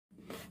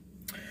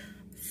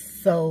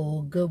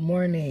So, good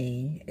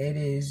morning. It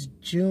is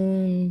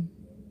June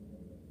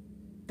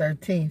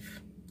 13th,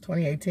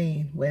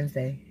 2018,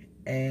 Wednesday,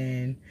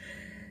 and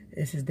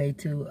this is day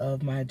 2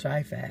 of my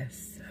dry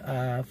fast.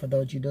 For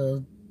those of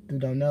you who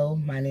don't know,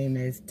 my name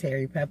is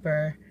Terry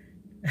Pepper.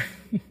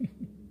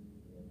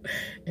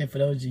 And for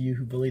those of you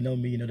who really know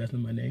me, you know that's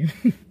not my name.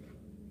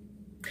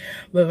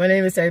 But my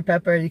name is Terry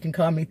Pepper. You can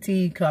call me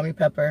T, call me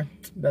Pepper.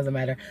 Doesn't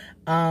matter.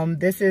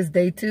 This is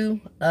day 2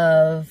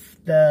 of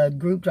the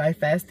group dry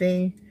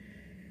fasting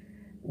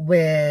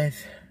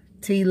with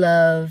T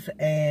Love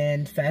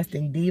and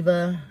Fasting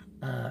Diva.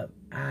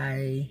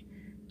 I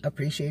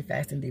appreciate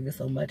Fasting Diva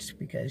so much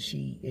because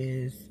she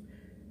is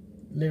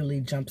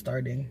literally jump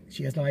starting.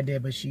 She has no idea,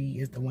 but she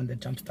is the one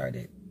that jump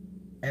started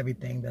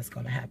everything that's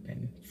going to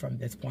happen from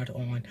this point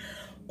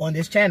on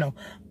this channel.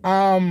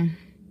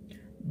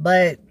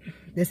 But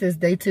this is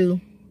day 2.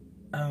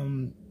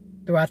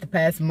 Throughout the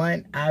past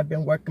month, I've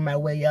been working my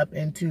way up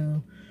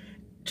into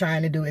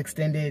trying to do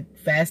extended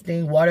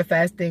fasting, water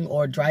fasting,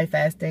 or dry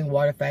fasting.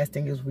 Water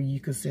fasting is where you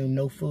consume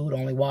no food,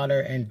 only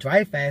water, and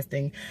dry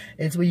fasting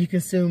is where you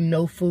consume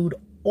no food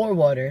or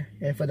water.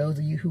 And for those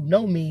of you who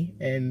know me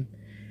and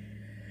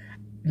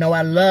know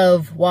I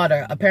love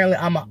water, apparently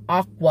I'm an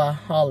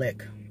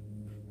aquaholic.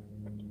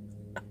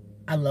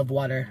 I love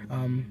water.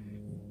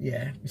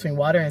 Yeah, between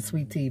water and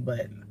sweet tea,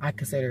 but I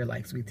consider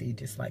like sweet tea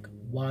just like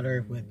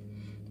water with,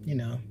 you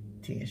know,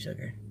 tea and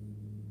sugar.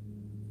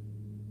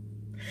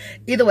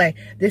 Either way,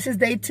 this is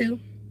day 2.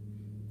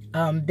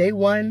 Day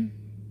 1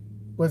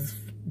 was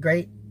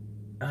great.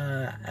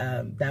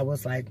 That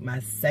was like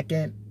my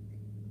second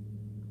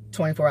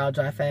 24-hour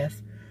dry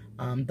fast.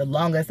 The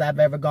longest I've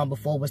ever gone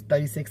before was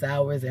 36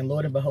 hours, and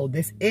Lord and behold,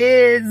 this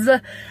is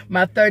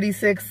my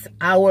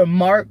 36-hour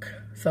mark.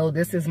 So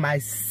this is my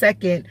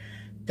second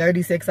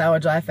 36-hour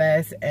dry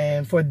fast,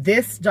 and for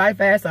this dry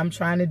fast, I'm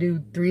trying to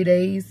do 3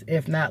 days,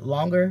 if not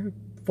longer,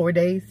 4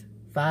 days,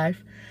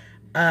 5.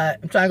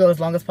 I'm trying to go as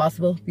long as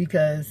possible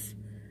because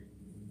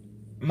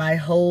my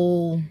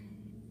whole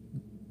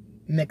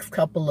next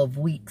couple of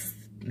weeks,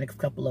 next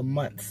couple of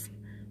months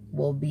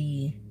will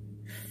be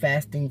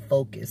fasting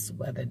focused,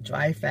 whether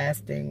dry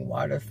fasting,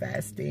 water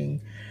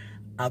fasting,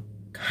 a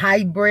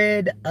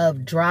hybrid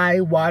of dry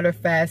water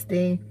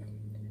fasting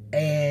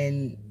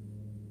and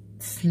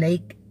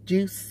snake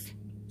juice,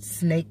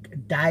 snake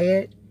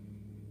diet.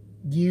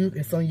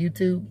 It's on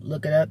YouTube.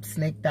 Look it up,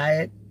 Snake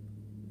Diet.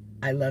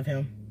 I love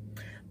him.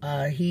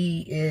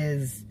 He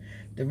is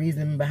the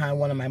reason behind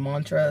one of my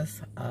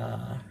mantras.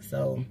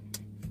 So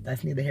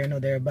that's neither here nor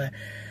there. But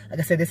like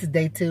I said, this is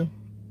day 2,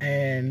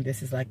 and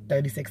this is like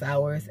 36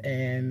 hours,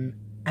 and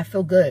I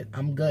feel good.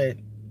 I'm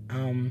good.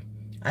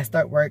 I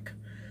start work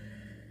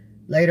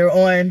later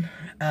on,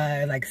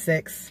 like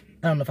 6.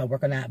 I don't know if I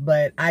work or not,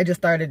 but I just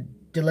started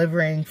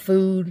delivering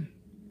food.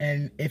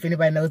 And if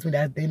anybody knows me,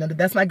 they know that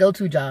that's my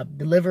go-to job.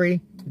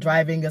 Delivery,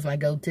 driving is my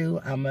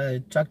go-to. I'm a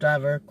truck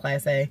driver,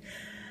 Class A.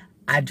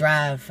 I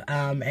drive,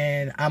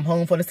 and I'm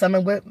home for the summer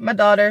with my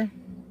daughter.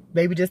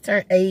 Baby just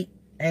turned 8,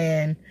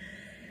 and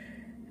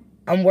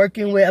I'm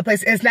working with a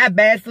place. It's not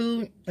bad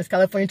food. It's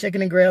California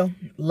Chicken and Grill.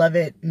 Love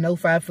it. No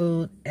fried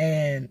food.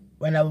 And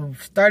when I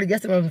started,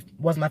 yesterday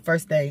was my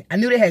first day. I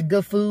knew they had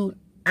good food.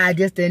 I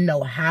just didn't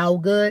know how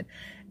good.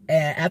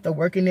 And after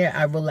working there,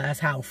 I realized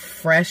how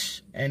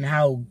fresh and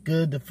how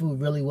good the food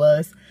really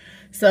was.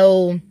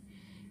 So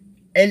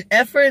in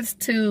efforts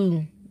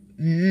to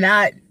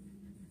not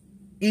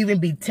even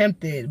be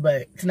tempted,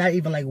 but to not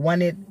even like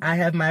want it, I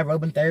have my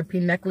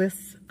aromatherapy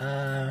necklace.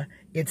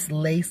 It's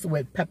laced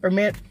with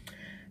peppermint.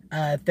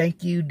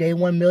 Thank you, Day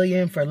 1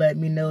 Million, for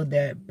letting me know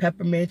that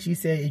peppermint, she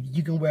said if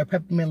you can wear a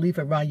peppermint leaf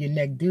around your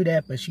neck, do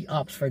that, but she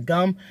opts for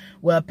gum.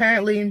 Well,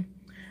 apparently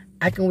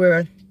I can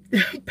wear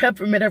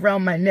peppermint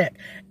around my neck,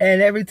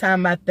 and every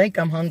time I think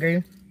I'm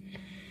hungry,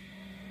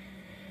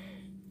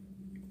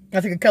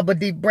 I take a couple of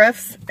deep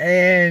breaths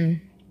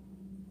and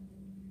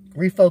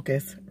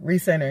refocus,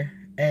 recenter,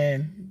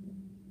 and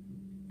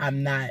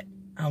I'm not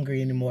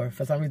hungry anymore.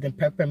 For some reason,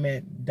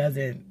 peppermint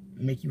doesn't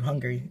make you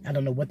hungry. I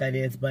don't know what that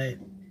is, but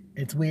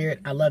it's weird.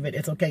 I love it.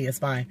 It's okay. It's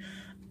fine.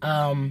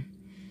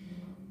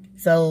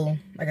 So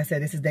like I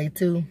said, this is day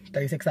 2,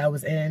 36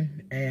 hours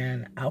in,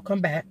 and I'll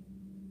come back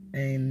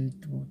and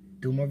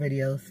do more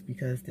videos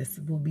because this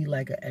will be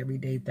like an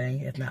everyday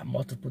thing, if not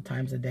multiple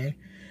times a day.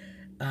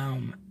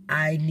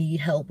 I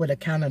need help with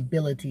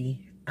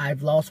accountability.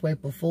 I've lost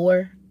weight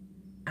before.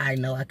 I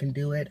know I can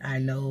do it. I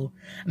know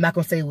I'm not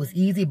gonna say it was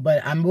easy,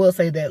 but I will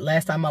say that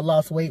last time I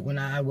lost weight, when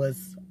I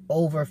was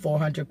over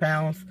 400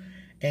 pounds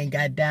and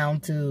got down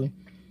to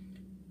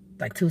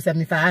like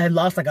 275, I had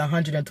lost like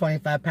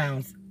 125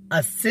 pounds.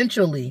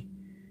 Essentially,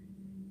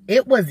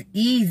 it was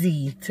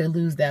easy to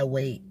lose that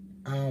weight.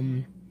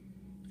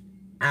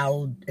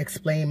 I'll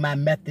explain my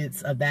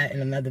methods of that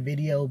in another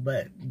video,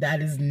 but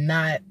that is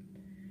not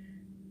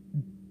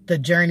the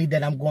journey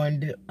that I'm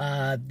going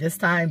to this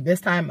time.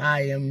 This time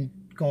I am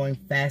going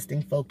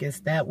fasting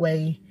focused. That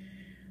way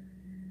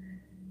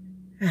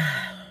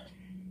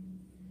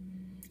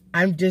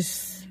I'm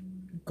just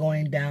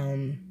going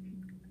down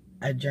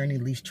a journey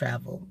least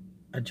traveled,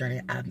 a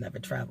journey I've never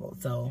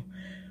traveled. So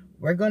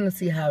we're going to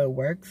see how it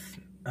works.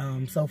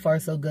 So far,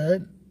 so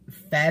good.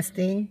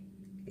 Fasting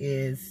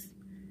is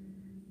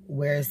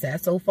where it's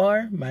at so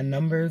far. My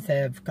numbers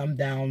have come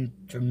down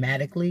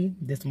dramatically.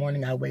 This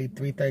morning I weighed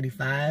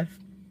 335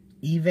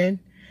 even.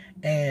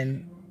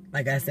 And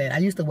like I said, I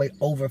used to weigh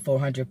over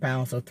 400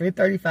 pounds. So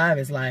 335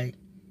 is like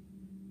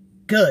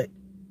good,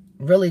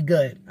 really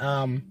good.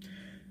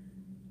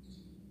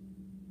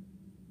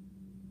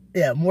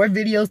 Yeah, more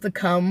videos to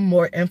come,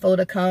 more info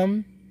to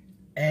come.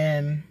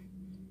 And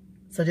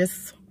so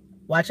just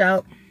watch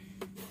out.